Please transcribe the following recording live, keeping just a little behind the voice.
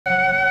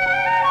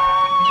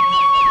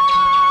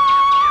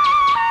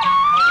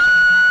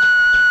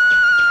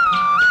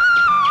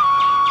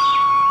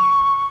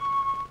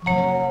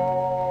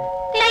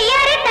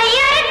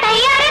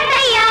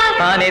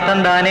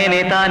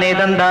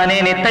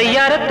தந்தானேனே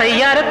தையார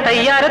தையார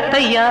தையார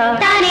தையா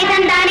தானே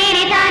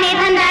தந்தானேனே தானே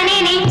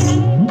தந்தானேனே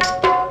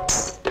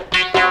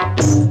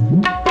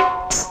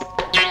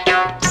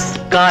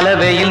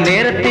காலவெயில்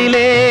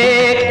நேரத்திலே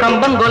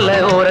கம்பங்கொல்ல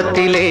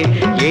ஓரத்திலே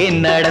ஏன்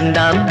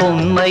நடந்தான்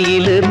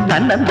பொம்மையிலு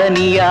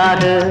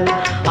தன்னந்தனியாக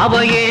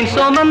அவ ஏன்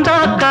சுமந்தா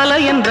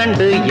கலை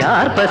என்றண்டு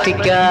யார்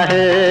பசிக்காக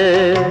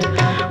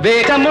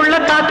வேகமுள்ள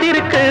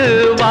காத்திருக்கு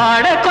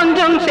வாட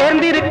கொஞ்சம்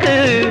சேர்ந்திருக்கு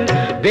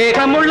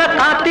வேகமுள்ள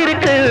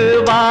காத்திருக்கு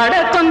வாட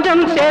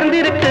கொஞ்சம்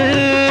சேர்ந்திருக்கு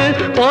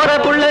போற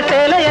புள்ள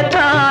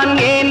சேலையத்தான்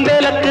ஏன்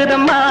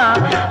விளக்குதம்மா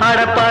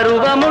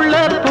அடப்பருவமுள்ள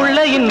புள்ள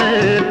இன்னு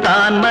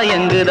தான்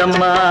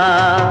மயங்குதம்மா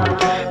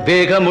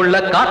வேகமுள்ள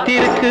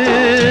காத்திருக்கு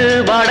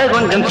வாட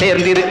கொஞ்சம்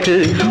சேர்ந்திருக்கு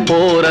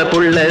போற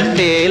புள்ள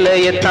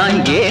சேலையத்தான்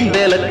ஏன்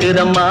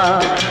விளக்குதம்மா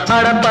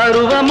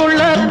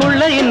அடப்பருவமுள்ள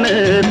புள்ள இன்னு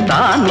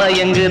தான்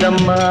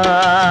மயங்குதம்மா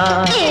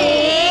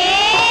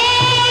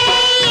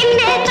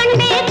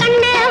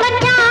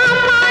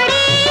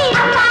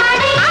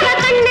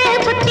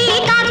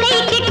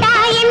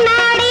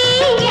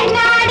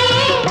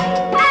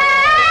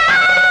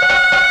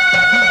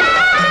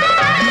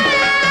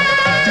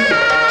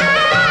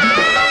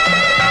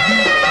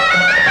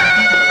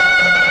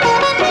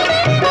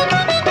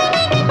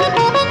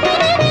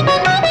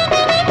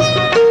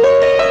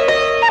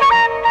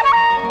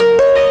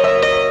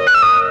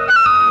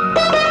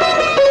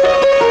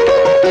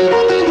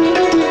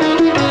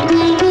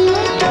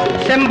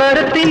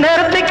செம்பருத்தி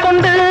நிறத்தை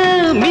கொண்டு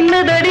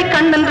மின்னுதடி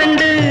கண்ணன்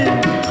ரெண்டு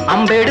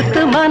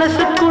அம்பெடுத்து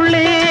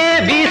மனசுக்குள்ளே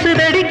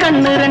வீசுதடி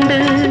கண்ணு ரெண்டு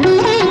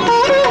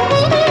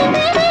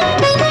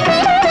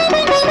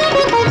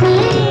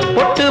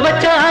பொட்டு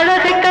வச்ச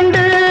அழகை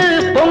கண்டு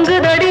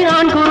பொங்குதடி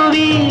ஆண்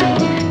குருவி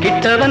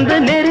கிட்ட வந்து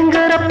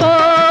நெருங்குறப்போ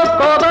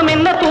கோபம்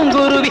என்ன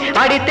பூங்குருவி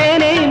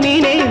அடித்தேனே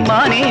மீனே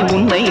மானே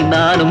உன்னை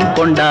நானும்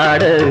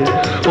கொண்டாட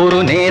ஒரு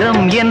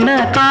நேரம் என்ன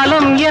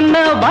காலம் என்ன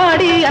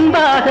வாடி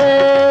அன்பாக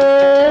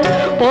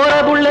போற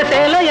புள்ள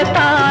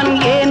சேலையத்தான்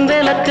ஏன்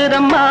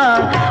விளக்குதம்மா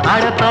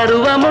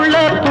அடப்பருவமுள்ள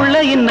புள்ள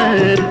இன்னு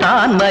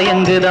தான்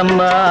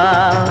மயங்குதம்மா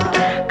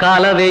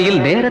காலவெயில்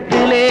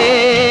நேரத்திலே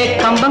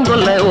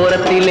கம்பங்கொல்ல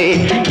ஓரத்திலே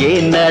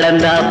ஏன்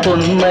நடந்தா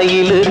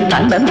பொன்மையிலு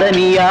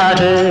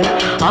தன்னந்தனியாக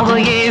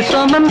அவையே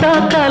சுமந்தா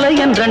கலை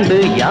என்றண்டு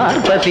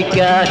யார்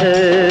பசிக்காக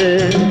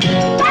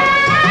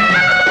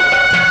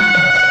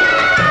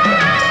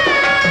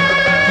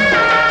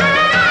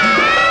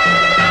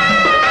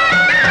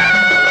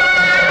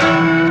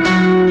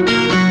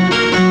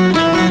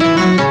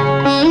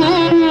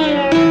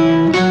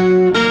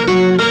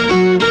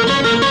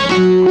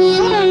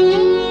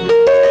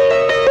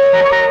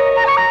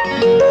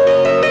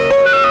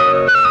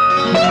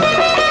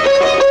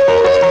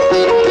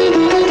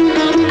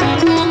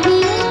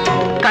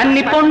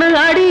பொண்ணு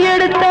அடி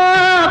எடுத்தா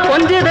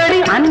கொஞ்சதடி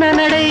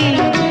அண்ணனடை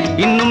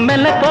இன்னும்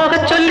மெல்ல போக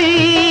சொல்லி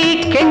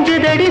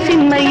கெஞ்சுதடி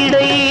சின்ன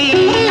இடை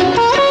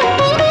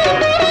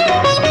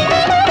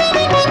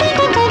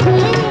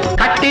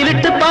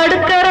கட்டிலிட்டு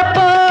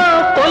படுக்கிறப்போ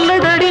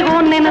கொல்லுதடி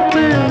உன்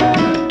நினைப்பு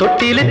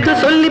தொட்டிலுக்கு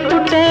சொல்லி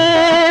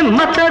புட்டேன்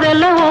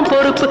மற்றதெல்லாம்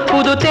பொறுப்பு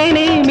புது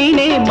தேனே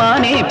மீனே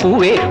மானே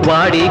பூவே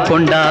வாடி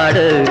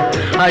கொண்டாடு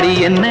அடி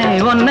என்ன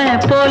ஒன்ன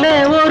போல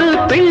ஒரு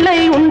பிள்ளை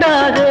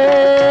உண்டாக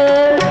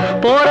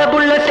போற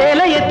புள்ள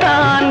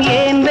சேலையத்தான்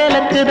ஏன்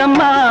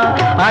விளக்குதம்மா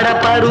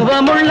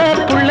அடப்பருவமுள்ள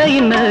புள்ள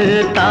இன்னு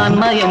தான்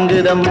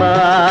மயங்குதம்மா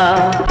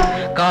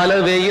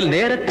காலவெயில்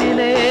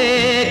நேரத்திலே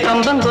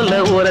கம்பங்கொல்ல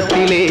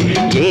ஓரத்திலே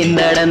ஏன்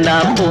நடந்தா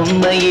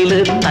பொம்மையிலு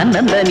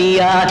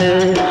தன்னந்தனியாக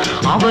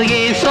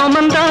அவையே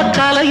சுமந்தா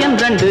கலை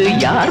என்றண்டு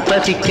யார்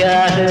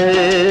பசிக்காக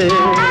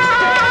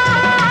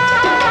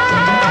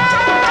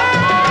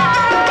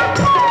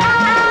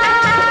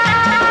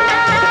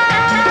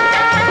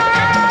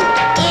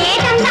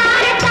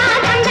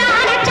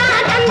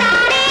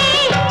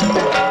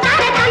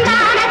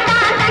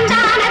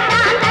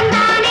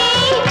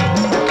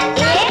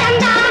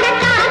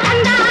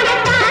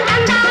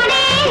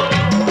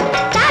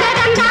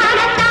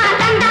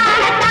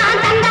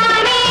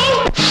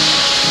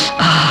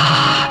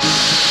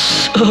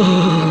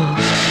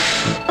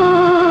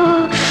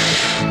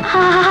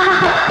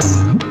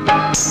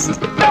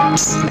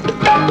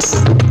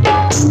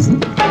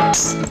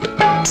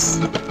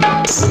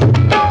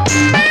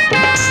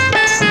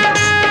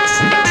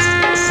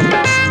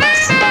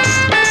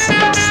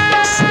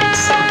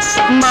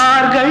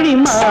மார்கழி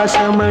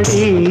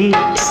மாசமடி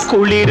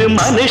குளிர்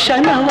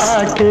மனுஷன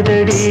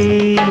வாட்டுதடி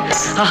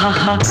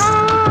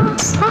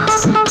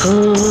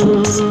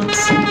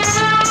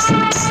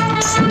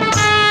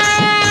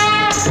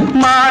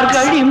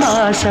மார்கழி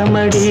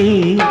மாசமடி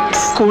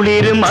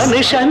குளிர்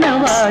மனுஷன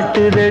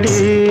வாட்டுதடி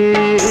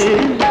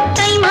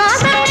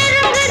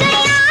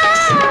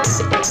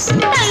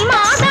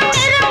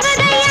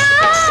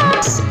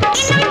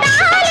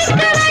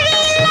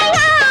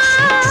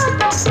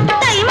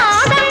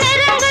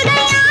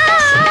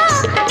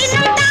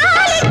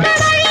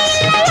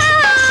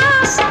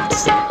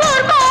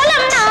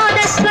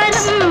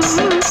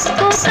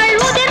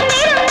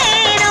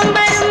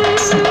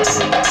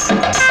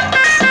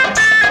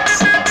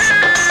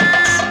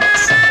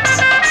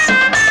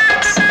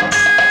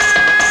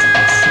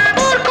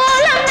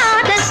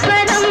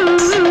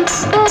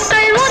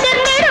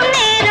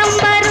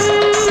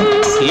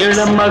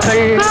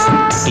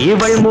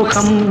இவள்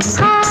முகம்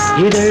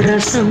இதழ்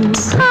ரசம்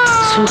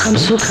சுகம்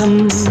சுகம்.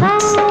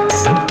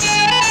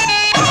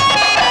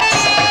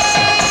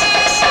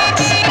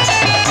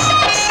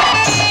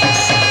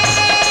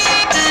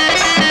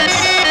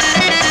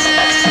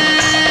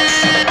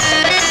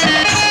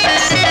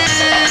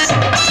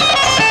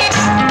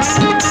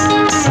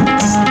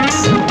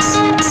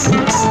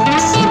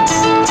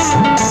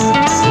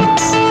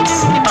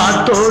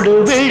 ஆத்தோடு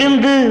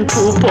விழுந்து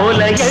பூ போல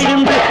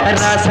எழுந்து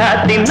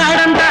ராசாத்தின்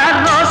நடந்தார்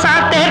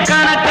ரோசாத்தே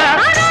கணக்கா.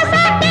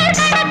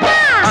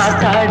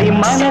 ஆத்தாடி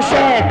மனச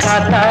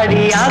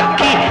காத்தாடி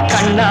ஆக்கி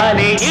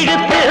கண்ணாலே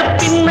இழுத்து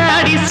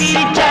பின்னாடி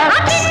சிரிச்சா.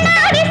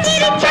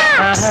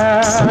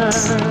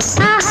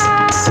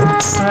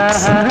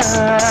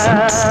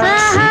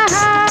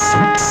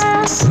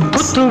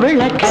 குத்து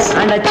விளக்க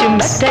அணைச்சு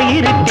மெத்த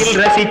இருட்டில்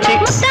ரசிச்சு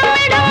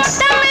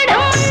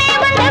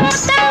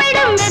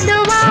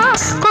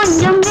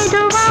கொஞ்சம்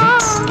மெதுவா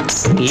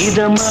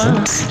இதமா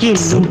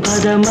இன்னும்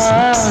பதமா.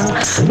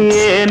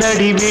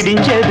 ஏனடி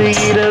விடிஞ்சது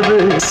இரவு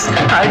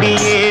அடி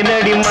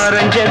ஏனடி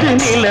மறைஞ்சது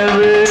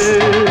நிலவு.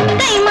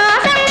 தை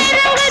மாதம்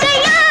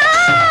நெருங்குதையா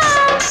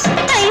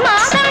தை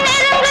மாதம்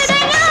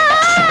நெருங்குதையா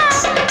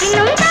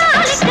இன்னும்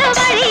தாளிக்க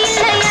வழி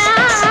இல்லையா.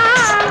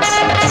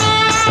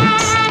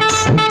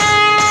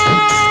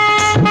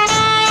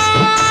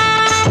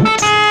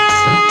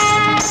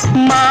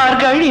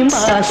 மார்கழி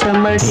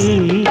மாசமடி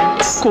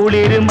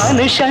குளிர்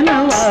மனுஷன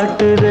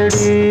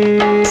வாட்டுதடி.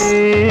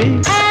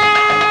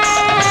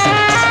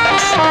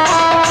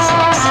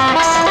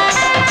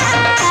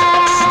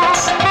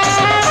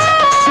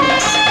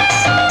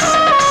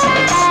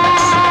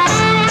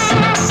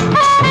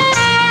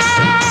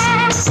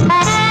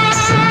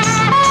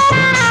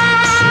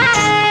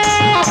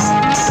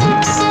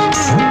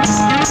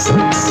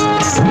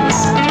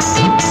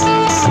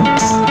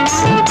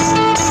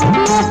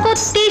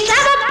 குத்தி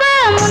சவப்பு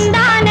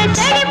முந்தான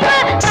செழிப்பு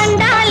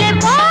கண்டாலே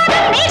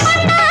போதும் நீ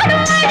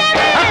கொண்டாடும்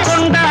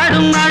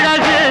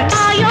அழகு.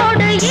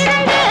 தாயோடு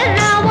இருந்து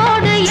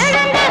ராவோடு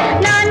எழுந்து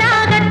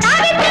நானாக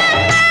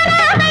தவித்தேன்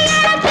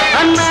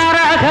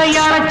அன்னாராக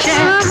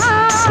யாச்சேன்.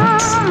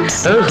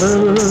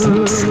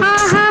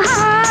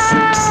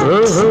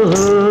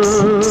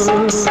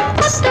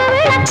 குத்து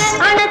விளக்கு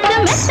அணைத்து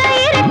மெத்த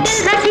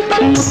இருட்டில் ரசித்து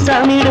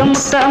முத்தாமிடம்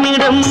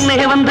முத்தாமிடம் முன்னே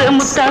வந்து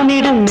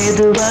முத்தாமிடம்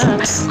மெதுவா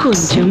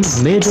கொஞ்சம்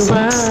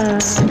மெதுவா.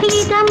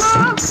 இதமா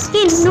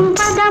இன்னும்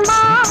பதமா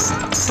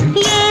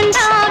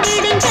ஏந்தா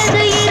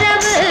விடிஞ்சது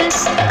இரவு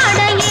அட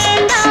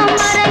ஏந்தா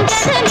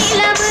மறைஞ்சது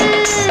நிலவு.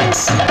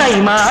 தை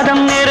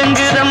மாதம்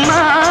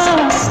நெருங்குதம்மா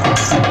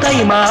தை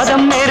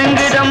மாதம்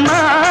நெருங்குதம்மா.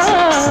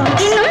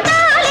 இன்னும்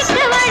தாளிக்க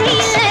வழி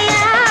இல்லையா.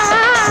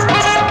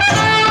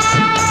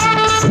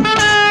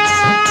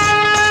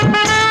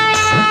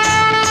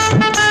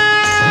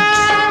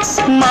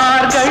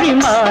 மார்கழி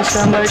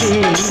மாசமடி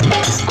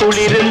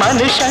குளிர்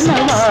மனுஷன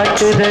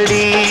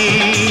வாட்டுதடி.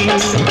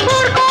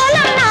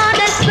 ஊர்கோலம்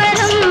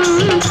நாதஸ்வரம்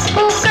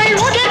பூக்கள்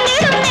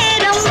உதிர்ந்திடும்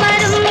நேரம்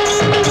வரும்.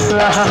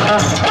 ஆஹா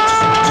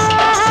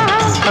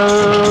ஓ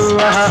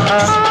ஆஹா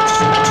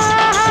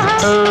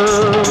ஓ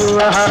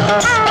ஆஹா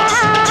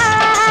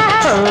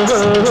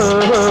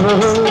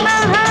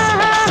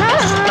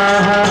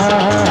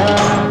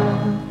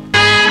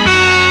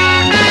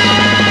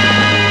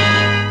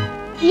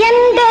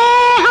என்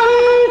தேகம்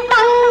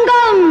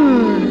தங்கம்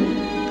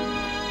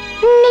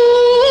நீ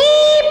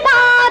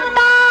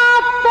பார்த்தா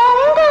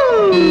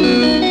பொங்கும்.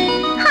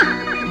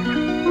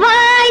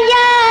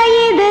 வாயா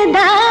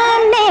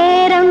இதுதான்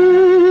நேரம்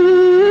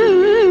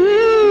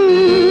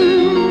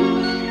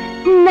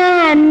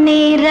நான்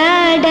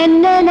நீராட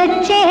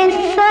நினைச்சேன்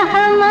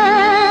சகமா.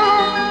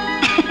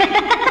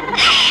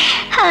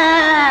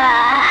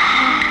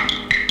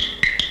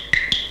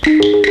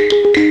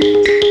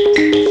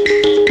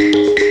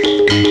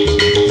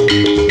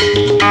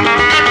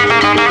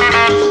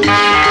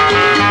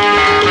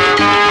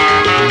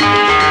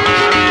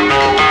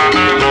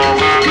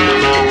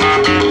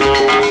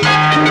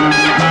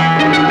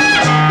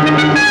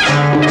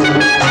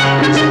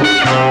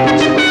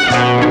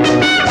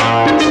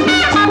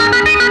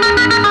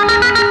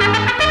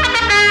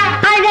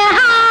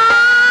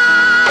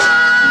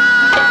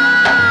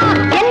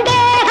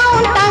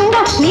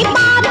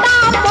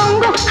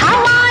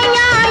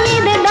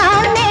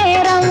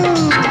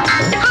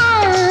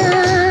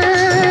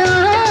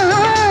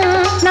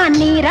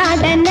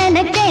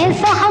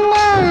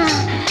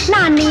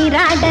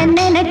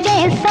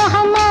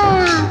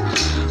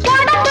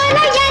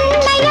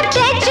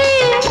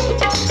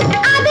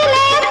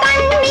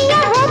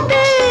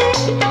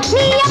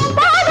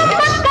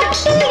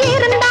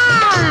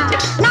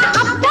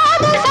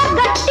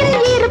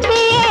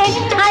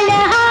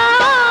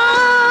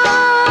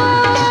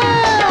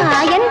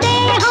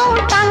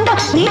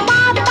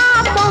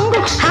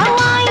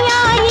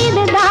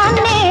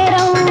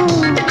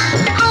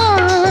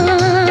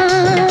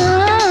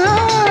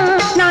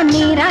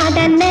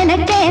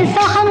 நினைச்சேன்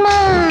சகமா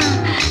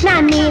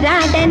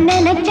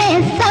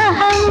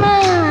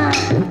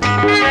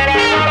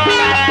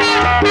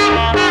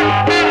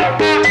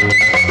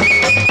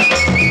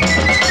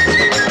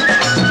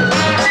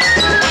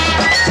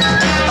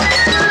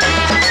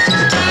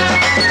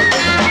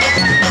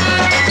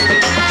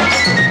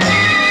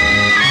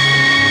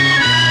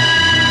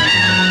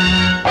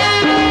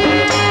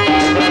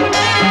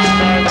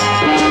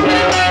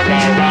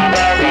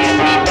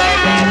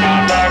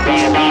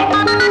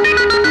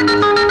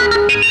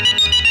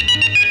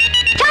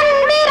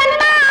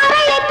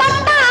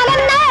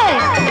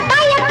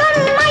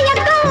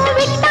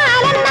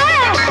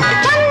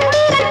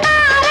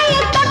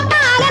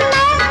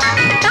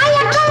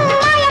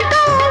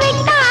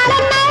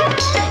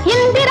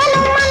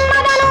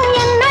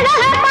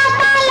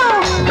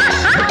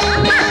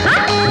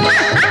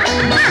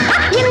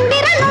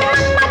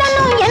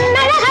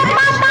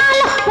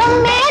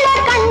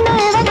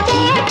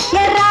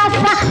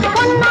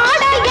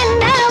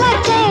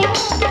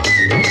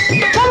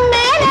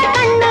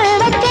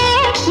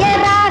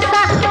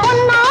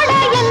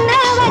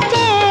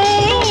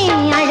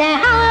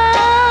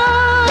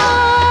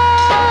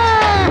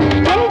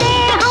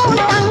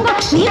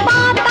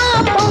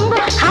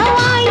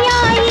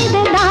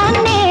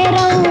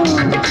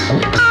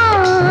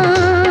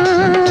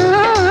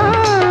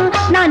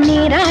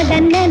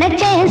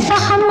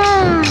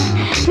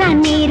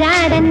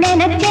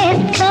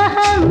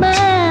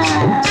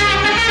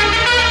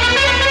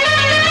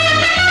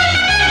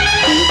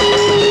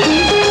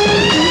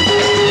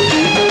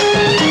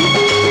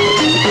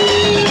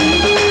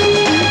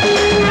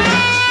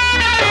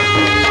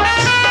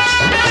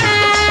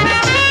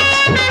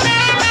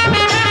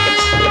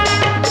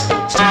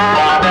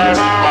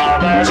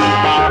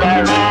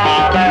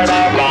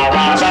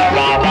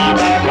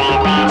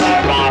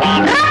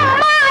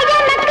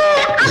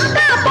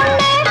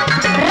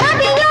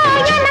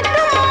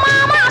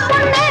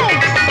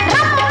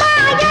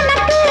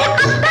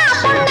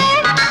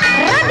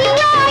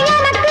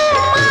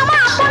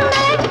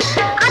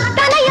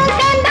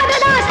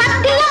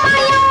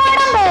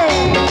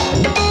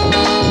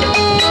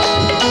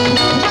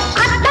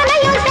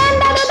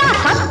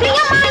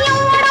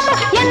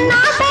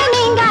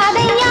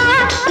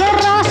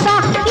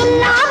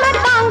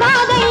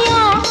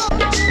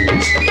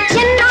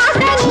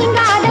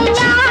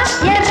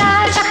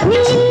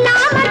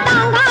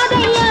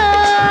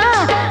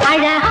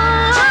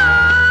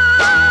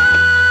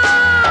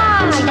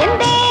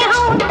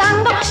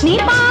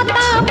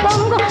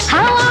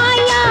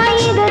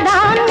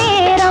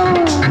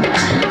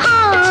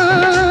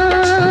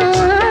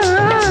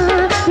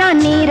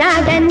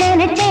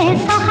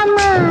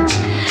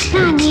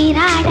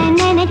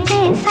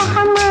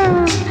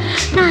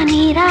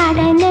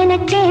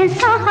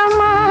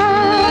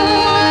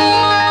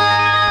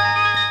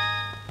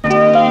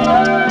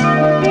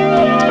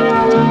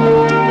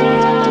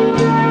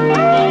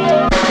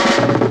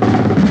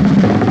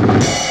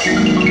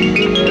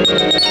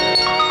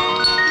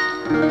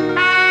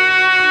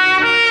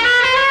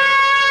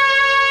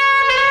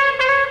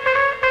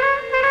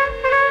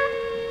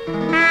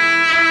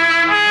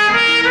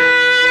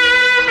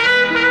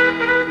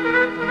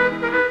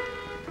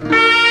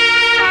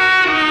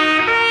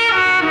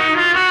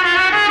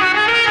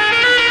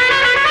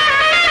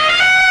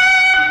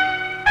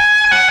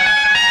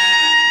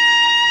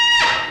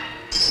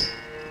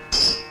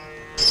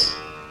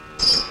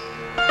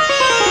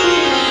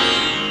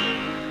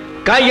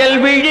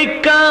கயல்விழி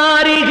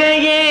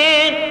காரிகையே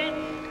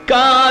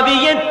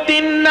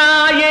காவியத்தின்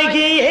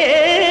நாயகியே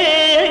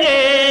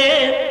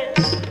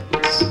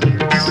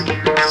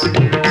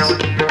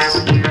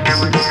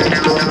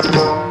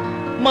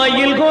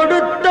மயில்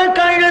கொடுத்த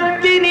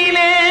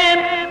கழுத்தினிலே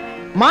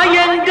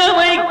மயங்க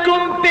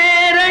வைக்கும்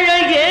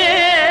பேரழகே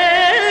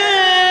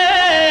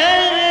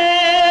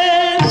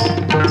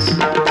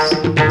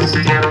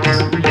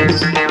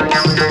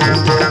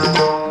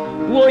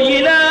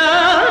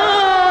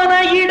ஒயிலான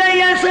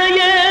இடையசைய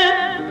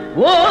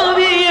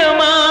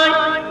ஓவியமாய்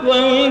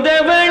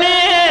வந்தவளே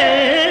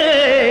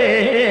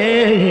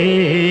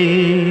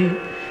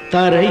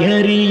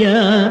தரையறியா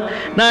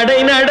நடை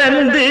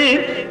நடந்து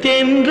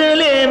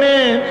தென்றலேன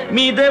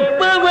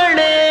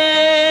மிதப்பவளே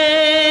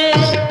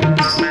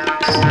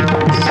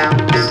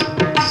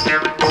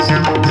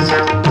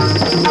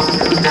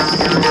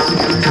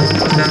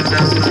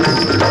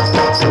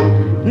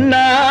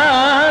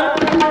நான்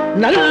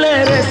நல்ல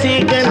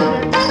ரசிகன்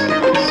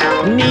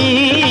நீ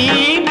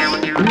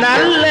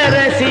நல்ல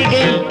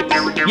ரசிகை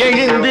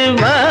எழுந்து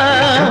வா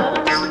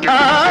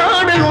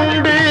ஆடல்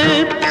உண்டு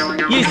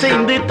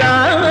இசைந்து தா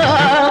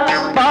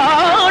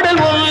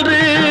பாடல்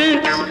ஒன்று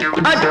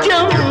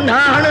அச்சம்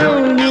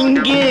நாணம்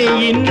இங்கே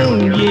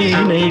இன்னும்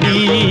ஏனடி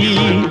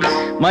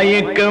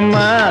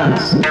மயக்கமா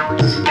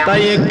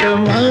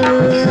தயக்கமா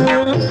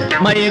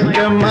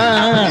மயக்கமா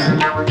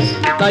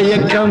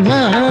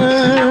தயக்கமா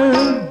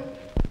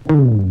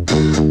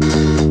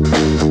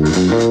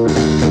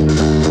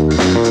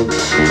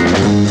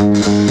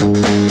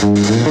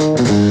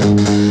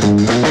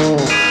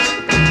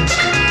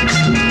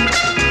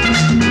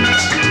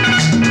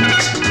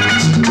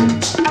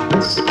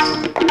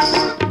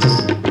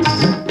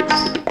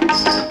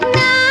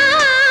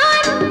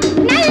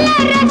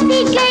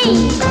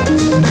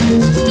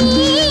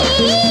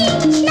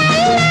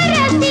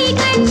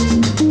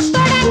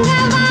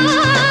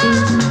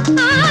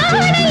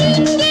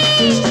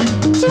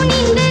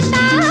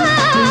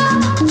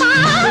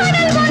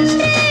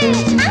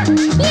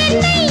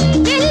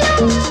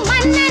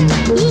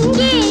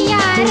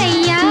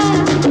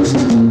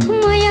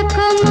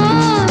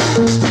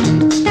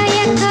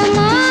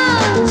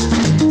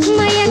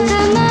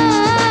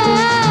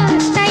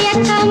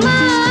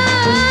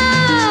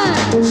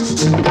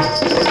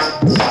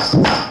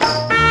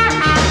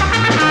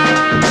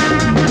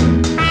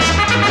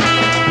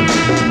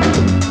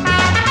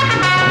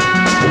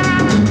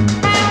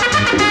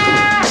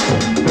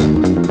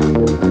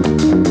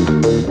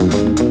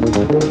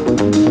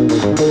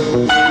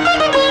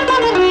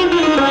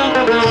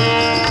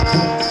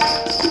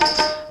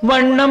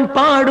வண்ணம்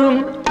பாடும்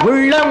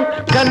உள்ளம்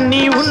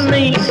கன்னி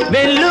உன்னை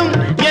வெல்லும்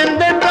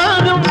எந்த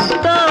ராகம்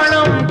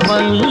தாளம்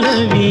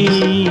பல்லவி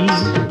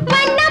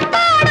வண்ணம்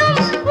பாடும்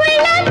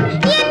உள்ளம்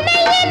என்னை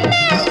என்ன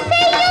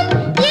செய்யும்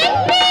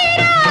எங்கே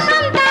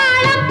ராகம்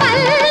தாளம்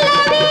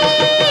பல்லவி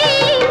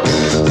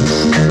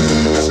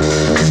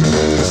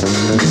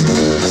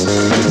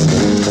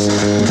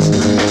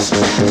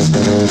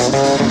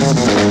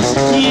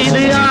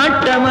இது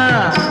ஆட்டமா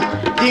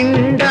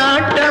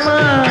திண்டாட்டமா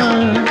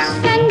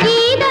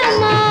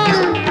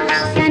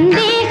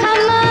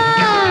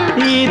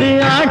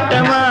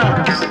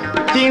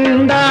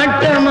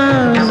திண்டாட்டமா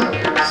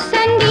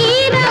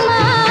சங்கீதமா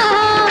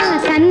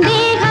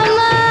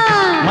சந்தேகமா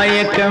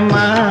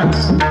மயக்கமா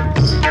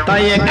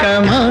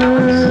தயக்கமா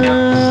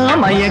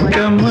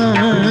மயக்கமா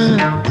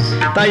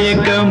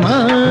தயக்கமா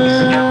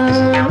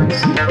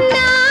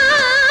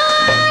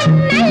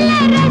நல்ல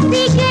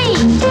ரசிகை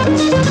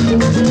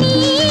நீ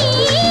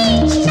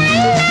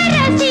நல்ல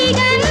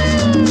ரசிகன்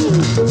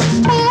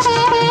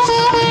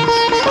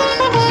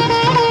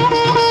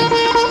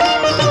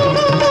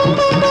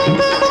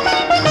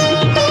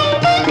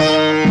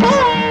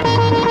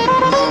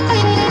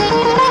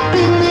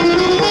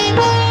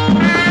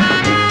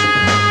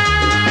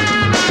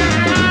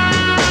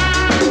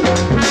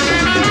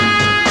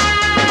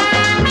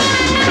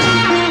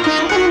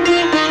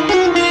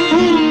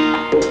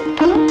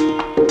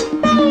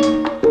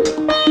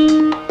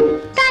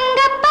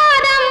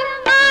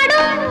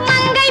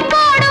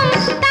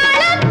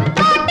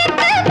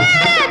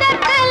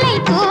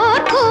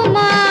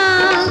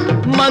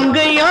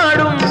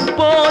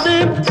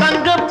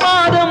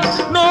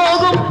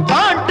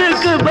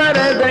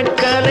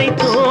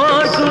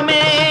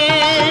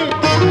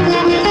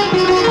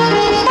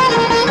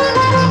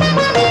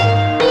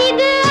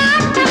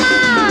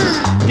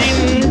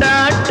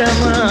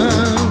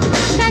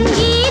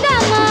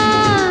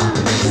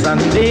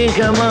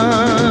சந்தேகமா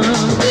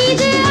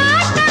இது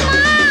ஆட்டமா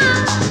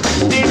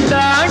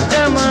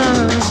திண்டாட்டமா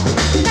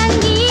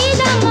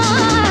சங்கீதமா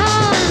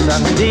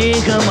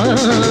சந்தேகமா